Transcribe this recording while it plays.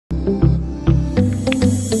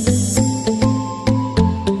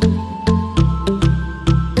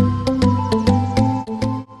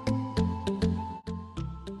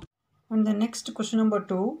question number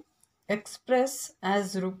 2. Express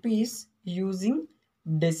as rupees using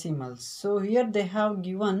decimals. So here they have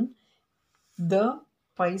given the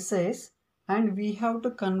paisas and we have to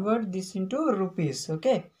convert this into rupees,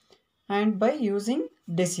 okay, and by using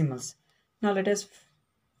decimals. Now let us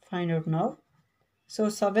find out now. So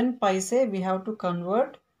 7 paise we have to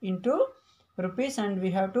convert into rupees and we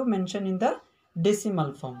have to mention in the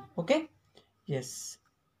decimal form, okay. Yes,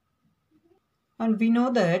 and we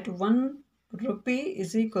know that 1 rupee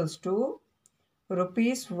is equals to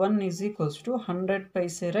rupees 1 is equals to 100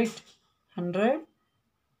 paise, right? 100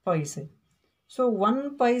 paise. So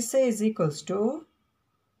 1 paise is equals to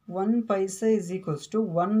 1 paise is equals to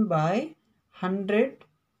 1 by 100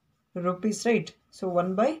 rupees, right? So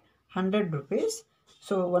 1 by 100 rupees.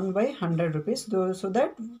 So 1 by 100 rupees. So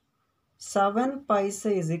that 7 paise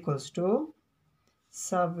is equals to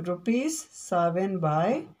rupees 7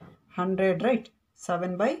 by 100, right?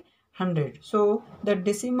 7 by 100. So the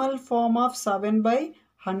decimal form of 7 by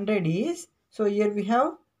 100 is, so here we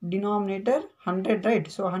have denominator 100, right?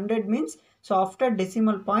 So 100 means, so after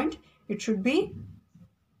decimal point it should be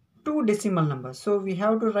 2 decimal numbers. So we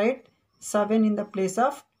have to write 7 in the place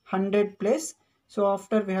of 100 place. So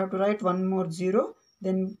after we have to write one more 0,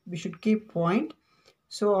 then we should keep point.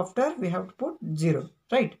 So after we have to put 0,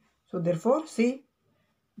 right? So therefore see,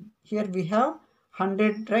 here we have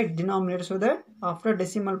 100, right, denominator, so that after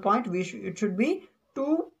decimal point it should be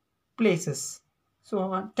 2 places.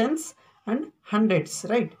 So tens and hundreds,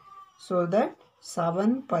 right? So that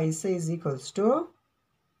 7 paise is equals to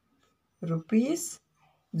rupees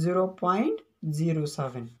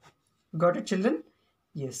 0.07. Got it, children?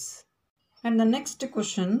 Yes. And the next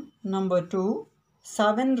question number 2,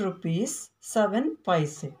 7 rupees 7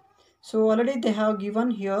 paise. So already they have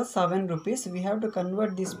given here 7 rupees. We have to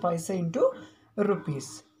convert this paise into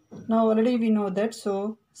rupees. Now already we know that,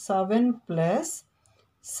 so 7 plus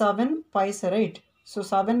 7 paise, right? So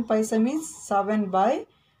 7 paise means 7 by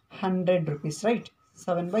 100 rupees, right?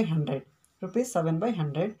 7 by 100 rupees, 7 by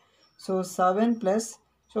 100. So 7 plus,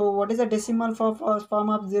 so what is the decimal form of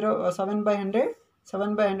 7 by 100?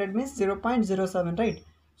 7 by 100 means 0.07, right?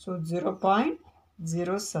 So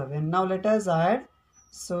 0.07. Now let us add.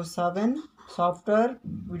 So 7, so after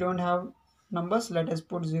we don't have numbers, let us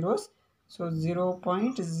put zeros. So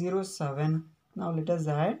 0.07. Now let us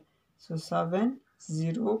add. So 7,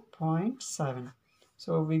 0.7.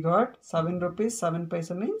 So we got 7 rupees, 7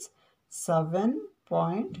 paise means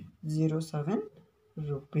 7.07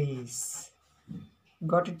 rupees.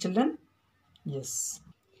 Got it, children? Yes.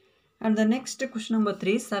 And the next question number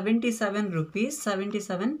 3, 77 rupees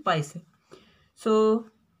 77 paise. So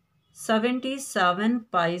 77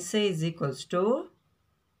 paise is equals to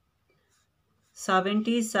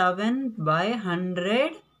 77 by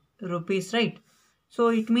 100 rupees, right? So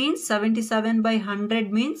it means 77 by 100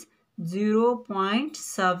 means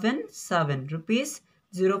 0.77 rupees,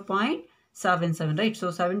 0.77, right? So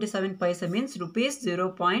 77 paise means rupees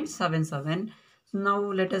 0.77. So now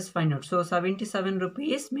let us find out. So 77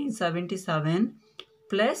 rupees means 77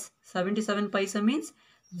 plus 77 paise means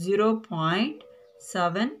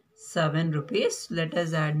 0.77 rupees. Let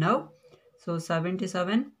us add now. So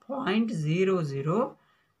 77.00.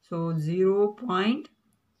 So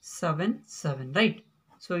 0.77, right?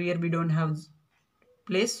 So here we don't have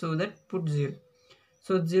place, so that put 0.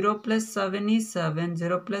 So 0 plus 7 is 7.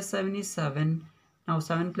 0 plus 7 is 7. Now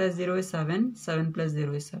 7 plus 0 is 7. 7 plus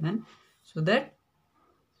 0 is 7. So that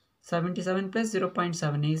 77 plus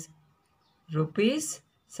 0.7 is rupees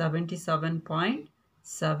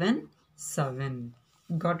 77.77.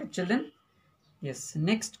 Got it, children? Yes.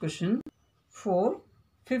 Next question. 4,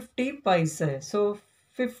 50 paise. So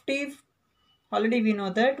 50, already we know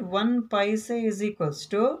that 1 paise is equals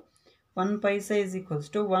to 1 paise is equals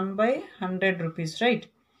to 1 by 100 rupees, right?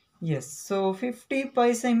 Yes. So 50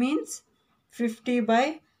 paise means 50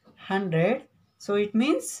 by 100. So it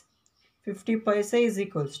means 50 paise is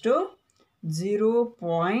equals to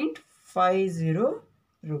 0.50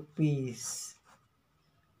 rupees.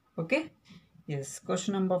 Okay. Yes.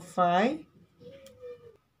 Question number 5.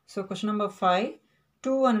 So question number 5,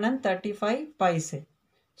 235 paise.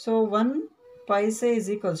 So 1 paise is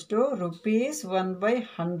equals to rupees 1 by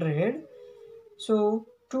 100. So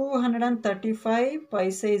 235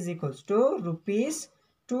 paise is equals to rupees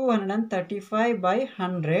 235 by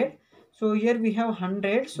 100. So here we have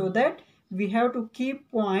 100, so that we have to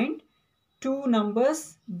keep point 2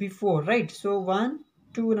 numbers before, right? So 1,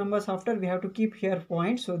 2 numbers after we have to keep here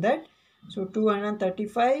point, so that, so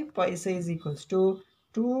 235 paise is equals to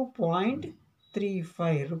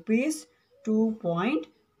 2.35 rupees,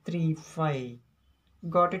 2.35.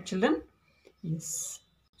 Got it, children? Yes.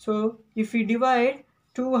 So if we divide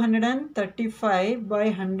 235 by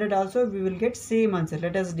 100 also, we will get same answer.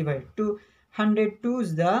 Let us divide. 202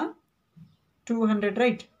 is the 200,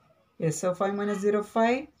 right? Yes, so 5 minus 0,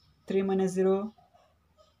 5. 3 minus 0,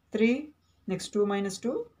 3. Next 2 minus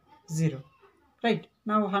 2, 0. Right?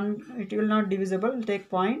 Now it will not divisible. Take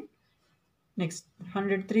point. Next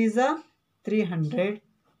 103 is a 300.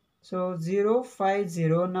 So 0, 5,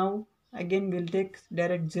 0. Now again we'll take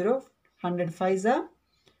direct 0. 105 is a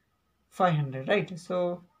 500, right?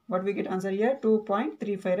 So what we get answer here?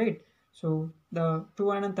 2.35, right? So the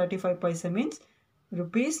 235 paisa means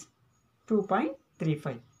rupees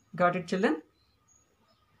 2.35. Got it, children?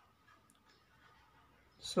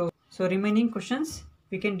 So remaining questions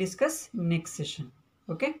we can discuss next session.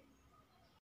 Okay.